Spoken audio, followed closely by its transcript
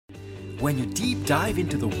When you deep dive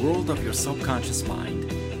into the world of your subconscious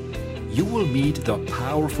mind, you will meet the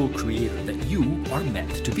powerful creator that you are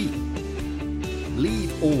meant to be.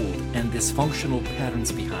 Leave old and dysfunctional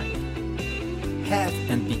patterns behind. Have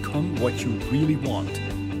and become what you really want,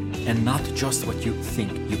 and not just what you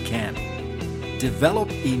think you can.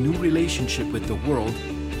 Develop a new relationship with the world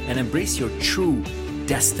and embrace your true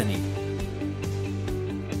destiny.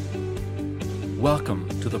 Welcome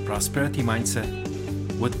to the Prosperity Mindset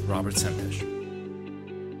with Robert Sempesh.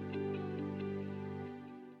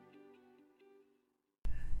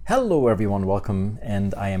 Hello everyone, welcome,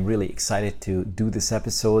 and I am really excited to do this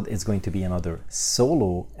episode. It's going to be another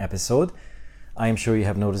solo episode. I am sure you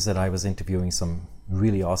have noticed that I was interviewing some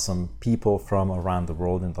really awesome people from around the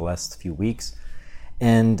world in the last few weeks.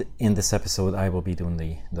 And in this episode, I will be doing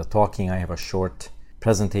the talking. I have a short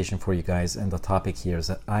presentation for you guys, and the topic here is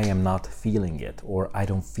that I am not feeling it, or I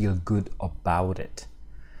don't feel good about it.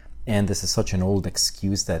 And this is such an old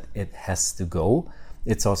excuse that it has to go.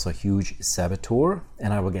 It's also a huge saboteur,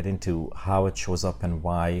 and I will get into how it shows up and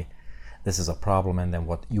why this is a problem, and then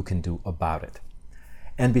what you can do about it.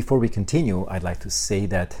 And before we continue, I'd like to say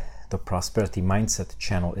that the Prosperity Mindset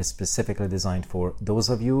channel is specifically designed for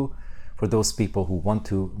those people who want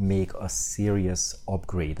to make a serious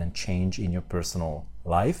upgrade and change in your personal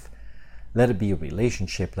life. Let it be a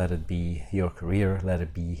relationship, let it be your career, let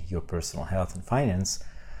it be your personal health and finance.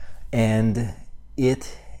 And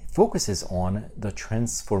it focuses on the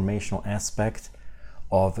transformational aspect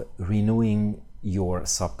of renewing your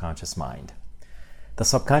subconscious mind. The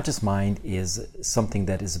subconscious mind is something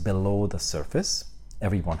that is below the surface.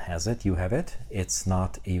 Everyone has it, you have it. It's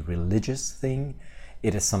not a religious thing.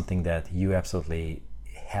 It is something that you absolutely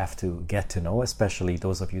have to get to know, especially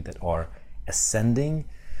those of you that are ascending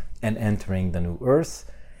and entering the new earth.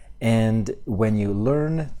 And when you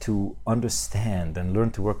learn to understand and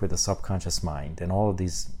learn to work with the subconscious mind and all of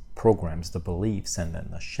these programs, the beliefs and then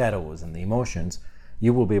the shadows and the emotions,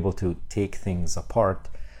 you will be able to take things apart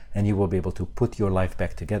and you will be able to put your life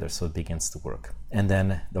back together so it begins to work. And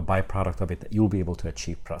then the byproduct of it, you'll be able to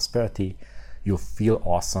achieve prosperity, you'll feel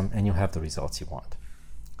awesome, and you'll have the results you want.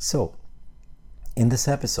 So, in this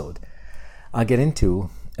episode, I'll get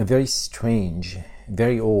into a very strange,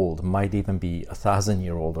 very old, might even be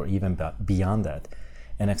 1,000-year-old or even beyond that,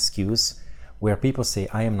 an excuse where people say,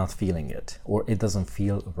 I am not feeling it, or it doesn't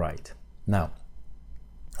feel right. Now,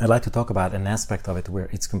 I'd like to talk about an aspect of it where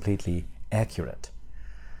it's completely accurate.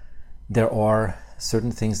 There are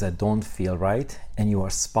certain things that don't feel right, and you are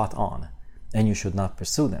spot on, and you should not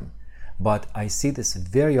pursue them. But I see this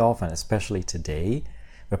very often, especially today,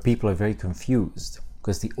 where people are very confused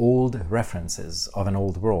because the old references of an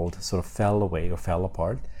old world sort of fell away or fell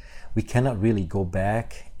apart. We cannot really go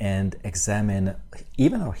back and examine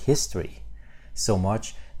even our history so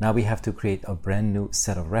much. Now we have to create a brand new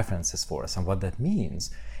set of references for us. And what that means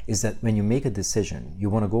is that when you make a decision, you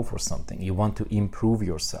want to go for something, you want to improve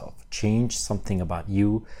yourself, change something about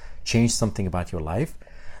you, change something about your life.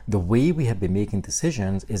 The way we have been making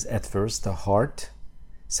decisions is at first the heart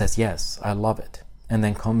says, yes, I love it. And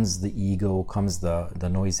then comes the ego, comes the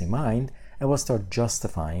noisy mind, and will start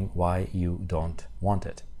justifying why you don't want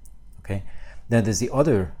it. Okay. Then there's the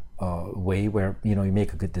other way where you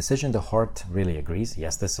make a good decision. The heart really agrees,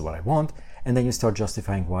 yes, this is what I want, and then you start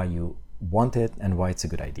justifying why you want it and why it's a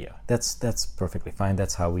good idea. That's perfectly fine.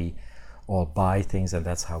 That's how we all buy things, and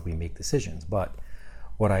that's how we make decisions. But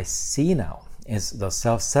what I see now is the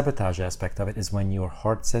self-sabotage aspect of it is when your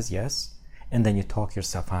heart says yes, and then you talk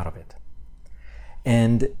yourself out of it.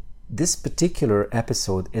 And this particular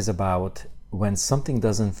episode is about when something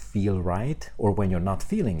doesn't feel right, or when you're not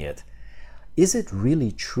feeling it. Is it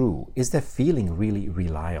really true? Is that feeling really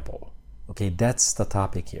reliable? Okay, that's the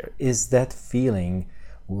topic here. Is that feeling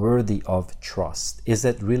worthy of trust? Is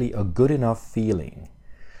that really a good enough feeling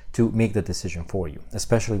to make the decision for you?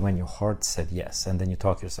 Especially when your heart said yes, and then you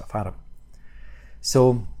talk yourself out of it.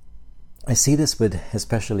 So I see this with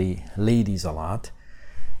especially ladies a lot,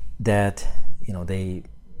 that they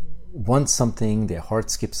want something, their heart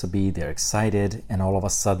skips a beat, they're excited, and all of a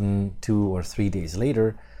sudden 2 or 3 days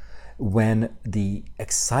later, when the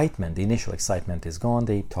initial excitement is gone,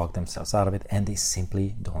 they talk themselves out of it and they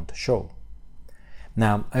simply don't show.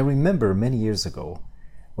 Now, I remember many years ago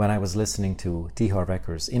when I was listening to T. Harv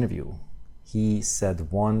Eker's interview, he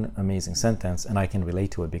said one amazing sentence, and I can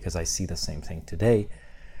relate to it because I see the same thing today.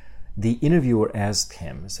 The interviewer asked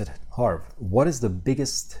him, said, Harv, what is the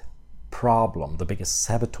biggest problem, the biggest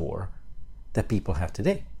saboteur that people have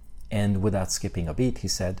today? And without skipping a beat, he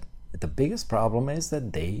said, the biggest problem is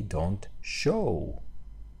that they don't show.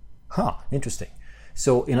 Interesting.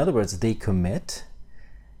 So in other words, they commit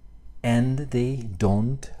and they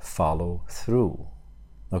don't follow through.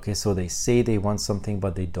 Okay, so they say they want something,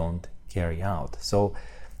 but they don't carry out. So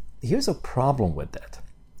here's a problem with that.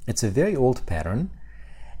 It's a very old pattern,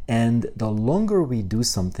 and the longer we do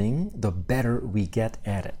something, the better we get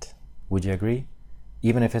at it. Would you agree?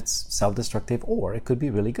 Even if it's self-destructive, or it could be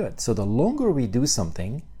really good. So the longer we do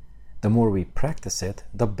something, the more we practice it,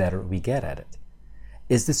 the better we get at it.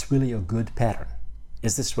 Is this really a good pattern?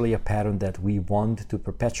 Is this really a pattern that we want to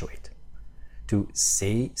perpetuate? To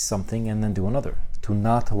say something and then do another, to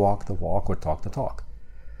not walk the walk or talk the talk?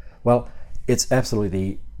 Well, it's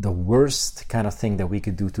absolutely the worst kind of thing that we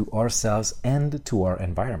could do to ourselves and to our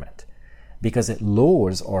environment, because it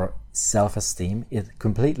lowers our self-esteem, it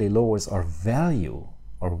completely lowers our value,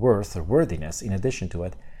 our worth, or worthiness in addition to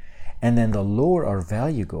it, and then the lower our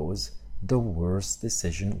value goes, the worse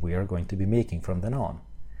decision we are going to be making from then on.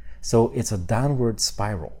 So it's a downward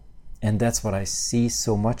spiral, and that's what I see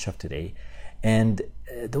so much of today. And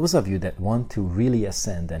those of you that want to really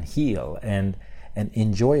ascend and heal and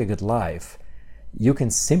enjoy a good life, you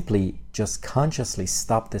can simply just consciously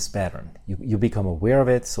stop this pattern. You become aware of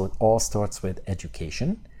it, so it all starts with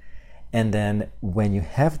education. And then when you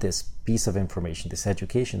have this piece of information, this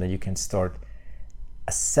education, then you can start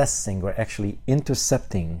assessing or actually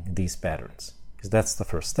intercepting these patterns, because that's the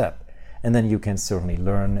first step. And then you can certainly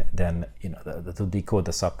learn then, to decode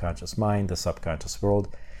the subconscious mind, the subconscious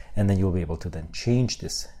world, and then you'll be able to then change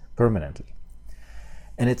this permanently.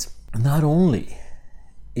 And it's not only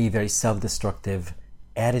a very self-destructive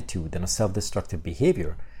attitude and a self-destructive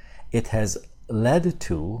behavior, it has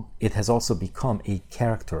also become a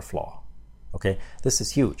character flaw. Okay, this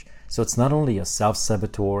is huge. So it's not only a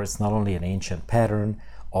self-saboteur, it's not only an ancient pattern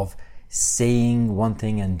of saying one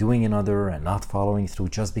thing and doing another and not following through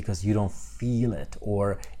just because you don't feel it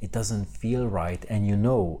or it doesn't feel right, and you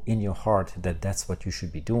know in your heart that that's what you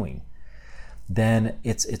should be doing. Then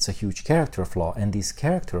it's a huge character flaw. And these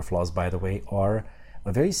character flaws, by the way, are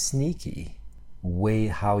a very sneaky way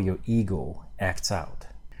how your ego acts out.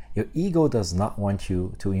 Your ego does not want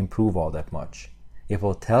you to improve all that much. It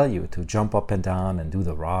will tell you to jump up and down and do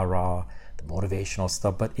the rah-rah, the motivational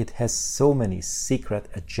stuff, but it has so many secret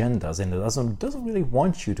agendas, and it doesn't really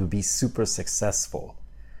want you to be super successful.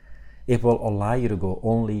 It will allow you to go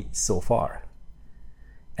only so far.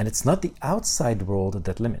 And it's not the outside world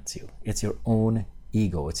that limits you. It's your own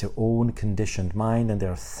ego. It's your own conditioned mind, and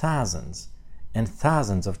there are thousands and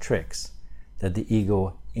thousands of tricks that the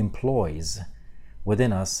ego employs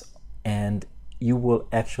within us, and you will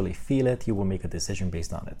actually feel it. You will make a decision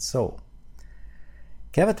based on it. So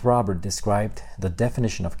Cavett Robert described the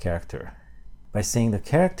definition of character by saying the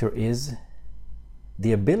character is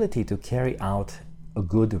the ability to carry out a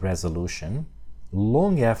good resolution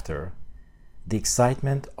long after the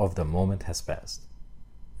excitement of the moment has passed.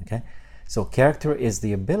 Okay? So character is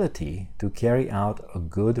the ability to carry out a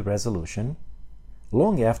good resolution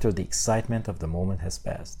long after the excitement of the moment has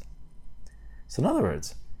passed. So in other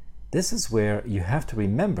words, this is where you have to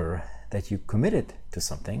remember that you committed to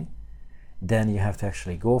something, then you have to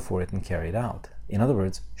actually go for it and carry it out. In other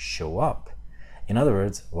words, show up. In other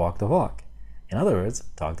words, walk the walk. In other words,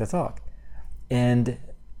 talk the talk. And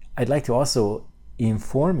I'd like to also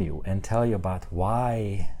inform you and tell you about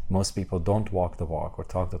why most people don't walk the walk or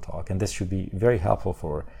talk the talk. And this should be very helpful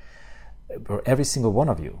for every single one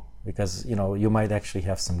of you, because you might actually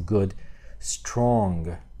have some good,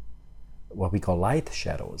 strong, what we call light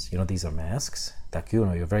shadows. These are masks that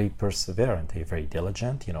you're very perseverant, you're very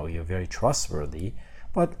diligent, you're very trustworthy,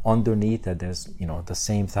 but underneath that there's the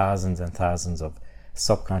same thousands and thousands of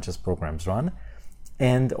subconscious programs run,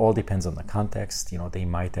 and all depends on the context. They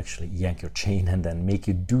might actually yank your chain and then make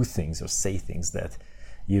you do things or say things that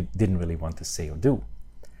you didn't really want to say or do.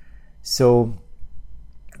 So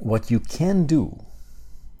what you can do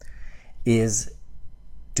is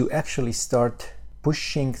to actually start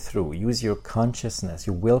pushing through, use your consciousness,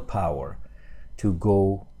 your willpower to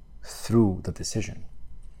go through the decision.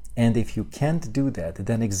 And if you can't do that,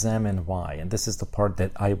 then examine why. And this is the part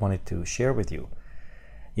that I wanted to share with you.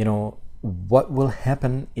 What will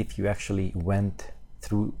happen if you actually went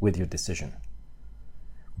through with your decision?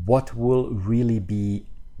 What will really be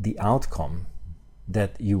the outcome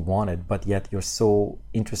that you wanted, but yet you're so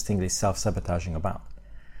interestingly self-sabotaging about?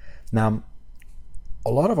 Now,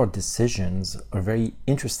 a lot of our decisions are very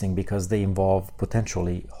interesting because they involve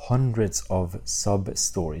potentially hundreds of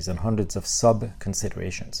sub-stories and hundreds of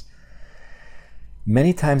sub-considerations.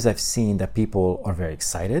 Many times I've seen that people are very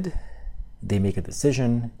excited, they make a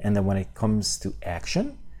decision, and then when it comes to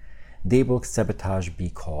action, they will sabotage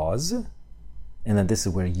because, and then this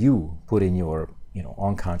is where you put in your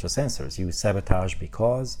unconscious answers. You sabotage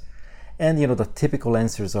because, And the typical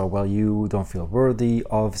answers are, well, you don't feel worthy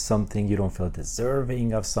of something, you don't feel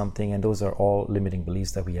deserving of something, and those are all limiting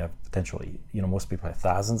beliefs that we have potentially, most people have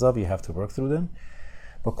thousands of, you have to work through them.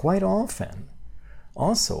 But quite often,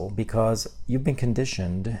 also because you've been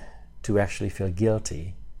conditioned to actually feel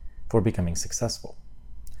guilty for becoming successful.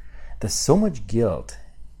 There's so much guilt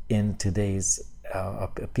in today's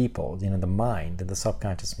people, the mind, in the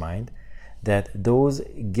subconscious mind, that those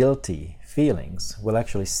guilty feelings will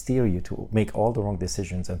actually steer you to make all the wrong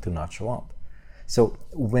decisions and to not show up. So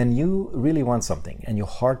when you really want something and your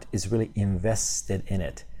heart is really invested in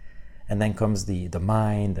it, and then comes the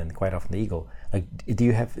mind and quite often the ego, like, do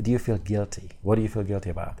you feel guilty? What do you feel guilty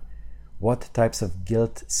about? What types of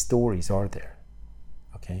guilt stories are there?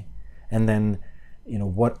 Okay, and then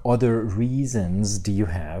what other reasons do you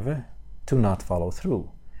have to not follow through?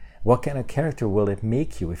 What kind of character will it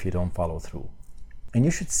make you if you don't follow through? And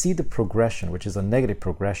you should see the progression, which is a negative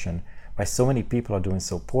progression, why so many people are doing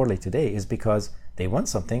so poorly today, is because they want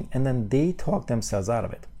something and then they talk themselves out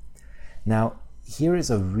of it. Now, here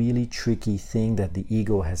is a really tricky thing that the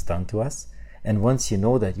ego has done to us. And once you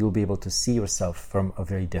know that, you'll be able to see yourself from a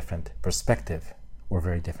very different perspective or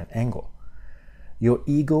very different angle. Your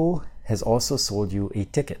ego has also sold you a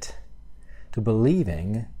ticket to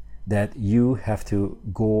believing that you have to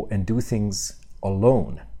go and do things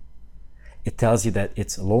alone. It tells you that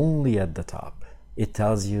it's lonely at the top. It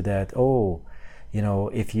tells you that,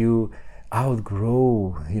 if you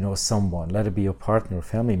outgrow, someone, let it be your partner or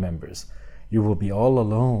family members, you will be all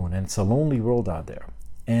alone and it's a lonely world out there.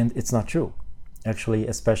 And it's not true. Actually,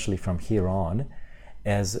 especially from here on,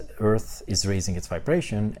 as Earth is raising its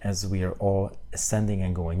vibration, as we are all ascending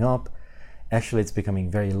and going up, actually it's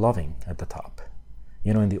becoming very loving at the top.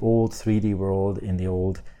 In the old 3D world, in the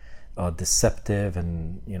old deceptive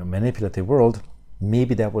and manipulative world,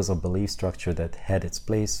 maybe that was a belief structure that had its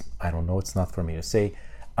place. I don't know, it's not for me to say.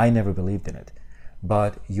 I never believed in it.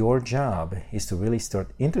 But your job is to really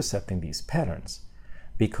start intercepting these patterns,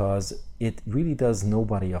 because it really does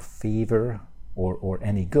nobody a favor or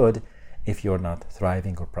any good if you're not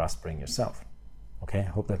thriving or prospering yourself. Okay, I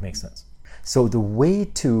hope that makes sense. So the way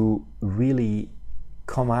to really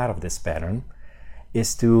come out of this pattern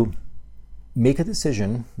is to make a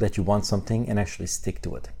decision that you want something and actually stick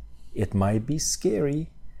to it. It might be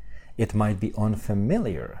scary, it might be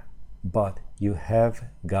unfamiliar, but you have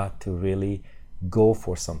got to really go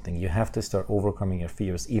for something. You have to start overcoming your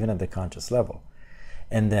fears, even at the conscious level.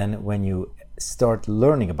 And then when you start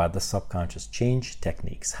learning about the subconscious change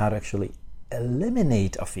techniques, how to actually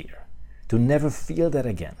eliminate a fear, to never feel that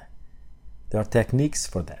again, there are techniques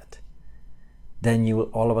for that. Then you will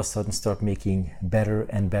all of a sudden start making better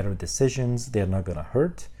and better decisions. They're not going to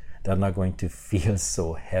hurt. They're not going to feel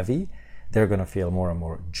so heavy. They're going to feel more and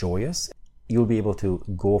more joyous. You'll be able to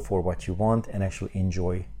go for what you want and actually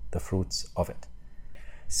enjoy the fruits of it.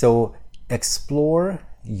 So explore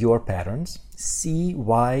your patterns. See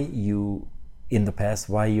why you, in the past,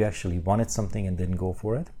 why you actually wanted something and didn't go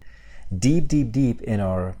for it. Deep, deep, deep in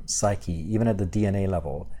our psyche, even at the DNA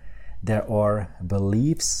level, there are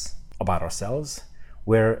beliefs about ourselves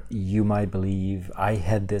where you might believe, I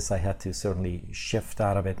had this, I had to certainly shift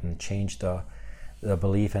out of it and change the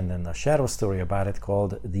belief, and then the shadow story about it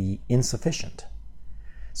called the insufficient.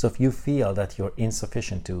 So if you feel that you're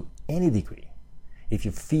insufficient to any degree, if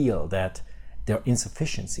you feel that there are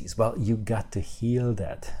insufficiencies, well, you got to heal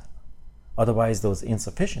that. Otherwise, those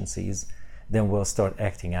insufficiencies then will start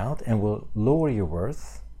acting out and will lower your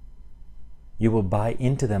worth. You will buy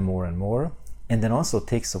into them more and more, and then also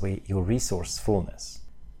takes away your resourcefulness.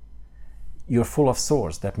 You're full of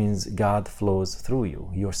source. That means God flows through you.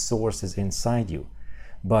 Your source is inside you.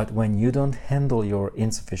 But when you don't handle your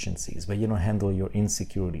insufficiencies, when you don't handle your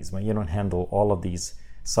insecurities, when you don't handle all of these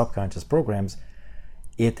subconscious programs,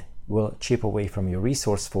 it will chip away from your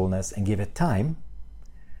resourcefulness, and give it time.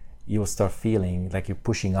 You'll start feeling like you're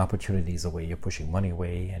pushing opportunities away, you're pushing money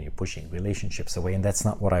away, and you're pushing relationships away, and that's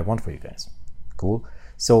not what I want for you guys. Cool?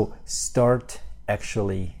 So start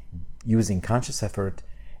actually using conscious effort,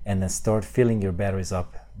 and then start filling your batteries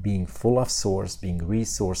up, being full of source, being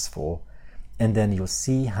resourceful, and then you'll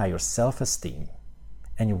see how your self-esteem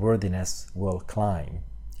and your worthiness will climb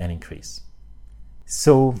and increase.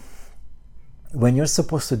 So when you're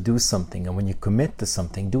supposed to do something, and when you commit to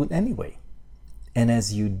something, do it anyway. And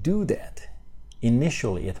as you do that,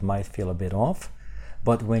 initially it might feel a bit off,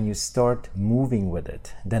 but when you start moving with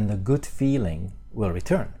it, then the good feeling will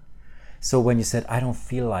return. So when you said, I don't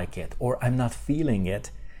feel like it, or I'm not feeling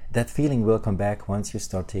it, that feeling will come back once you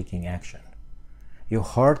start taking action. Your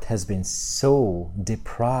heart has been so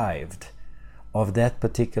deprived of that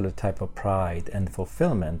particular type of pride and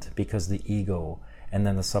fulfillment, because the ego and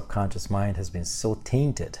then the subconscious mind has been so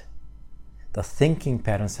tainted. The thinking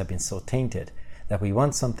patterns have been so tainted that we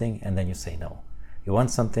want something and then you say no. You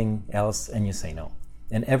want something else and you say no.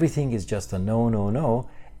 And everything is just a no, no, no,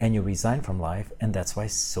 and you resign from life, and that's why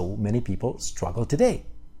so many people struggle today.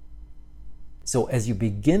 So as you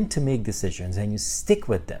begin to make decisions and you stick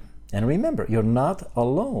with them, and remember, you're not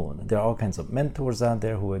alone. There are all kinds of mentors out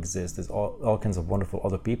there who exist. There's all kinds of wonderful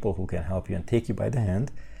other people who can help you and take you by the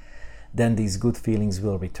hand. Then these good feelings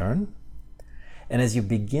will return. And as you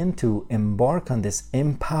begin to embark on this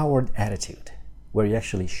empowered attitude, where you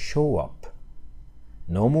actually show up,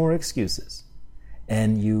 no more excuses,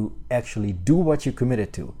 and you actually do what you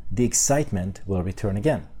committed to, the excitement will return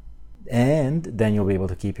again. And then you'll be able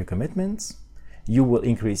to keep your commitments. You will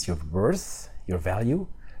increase your worth, your value.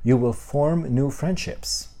 You will form new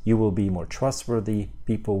friendships. You will be more trustworthy.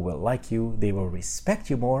 People will like you. They will respect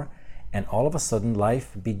you more. And all of a sudden,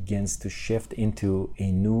 life begins to shift into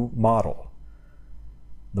a new model.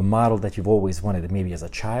 The model that you've always wanted, maybe as a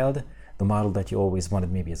child, the model that you always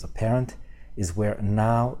wanted, maybe as a parent, is where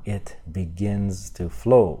now it begins to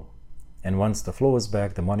flow. And once the flow is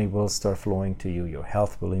back, the money will start flowing to you. Your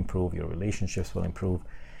health will improve. Your relationships will improve.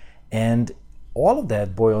 And all of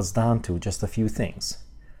that boils down to just a few things.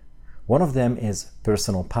 One of them is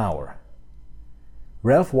personal power.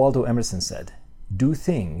 Ralph Waldo Emerson said, "Do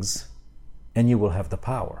things and you will have the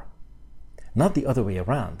power." Not the other way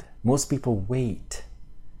around. Most people wait.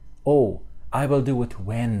 Oh, I will do it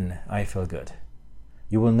when I feel good.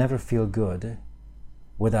 You will never feel good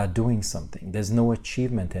without doing something. There's no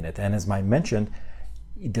achievement in it. And as I mentioned,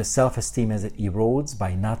 the self-esteem, as it erodes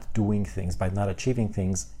by not doing things, by not achieving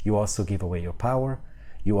things, you also give away your power.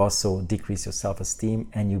 You also decrease your self-esteem,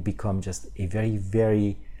 and you become just a very,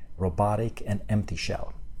 very robotic and empty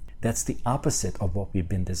shell. That's the opposite of what we've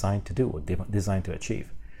been designed to do, designed to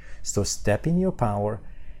achieve. So step in your power,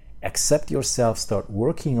 accept yourself, start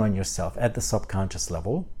working on yourself at the subconscious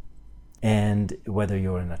level. And whether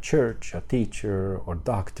you're in a church, a teacher, or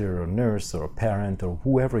doctor, or nurse, or a parent, or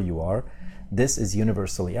whoever you are, this is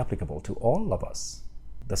universally applicable to all of us.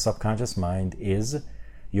 The subconscious mind is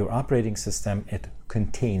your operating system. It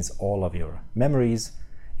contains all of your memories,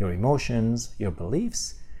 your emotions, your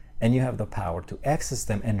beliefs, and you have the power to access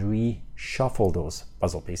them and reshuffle those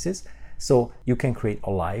puzzle pieces so you can create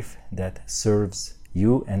a life that serves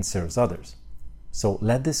you and serves others. So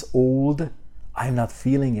let this old "I'm not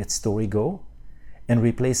feeling it" story go and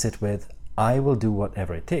replace it with "I will do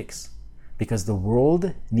whatever it takes," because the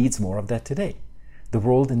world needs more of that today. The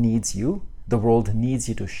world needs you. The world needs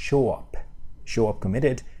you to show up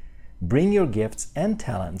committed, bring your gifts and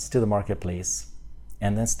talents to the marketplace,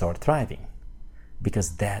 and then start thriving.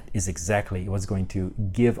 Because that is exactly what's going to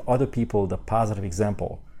give other people the positive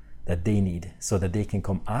example that they need so that they can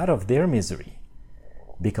come out of their misery.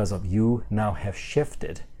 Because of you now have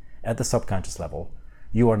shifted at the subconscious level.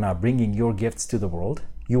 You are now bringing your gifts to the world.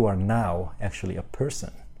 You are now actually a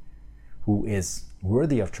person who is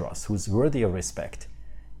worthy of trust, who's worthy of respect,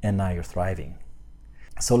 and now you're thriving.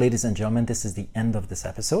 So ladies and gentlemen, this is the end of this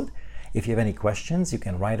episode. If you have any questions, you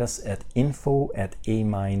can write us at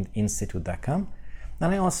info@amindinstitute.com.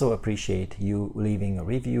 And I also appreciate you leaving a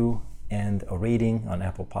review and a rating on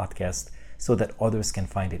Apple Podcast so that others can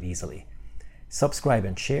find it easily. Subscribe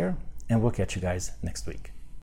and share, and we'll catch you guys next week.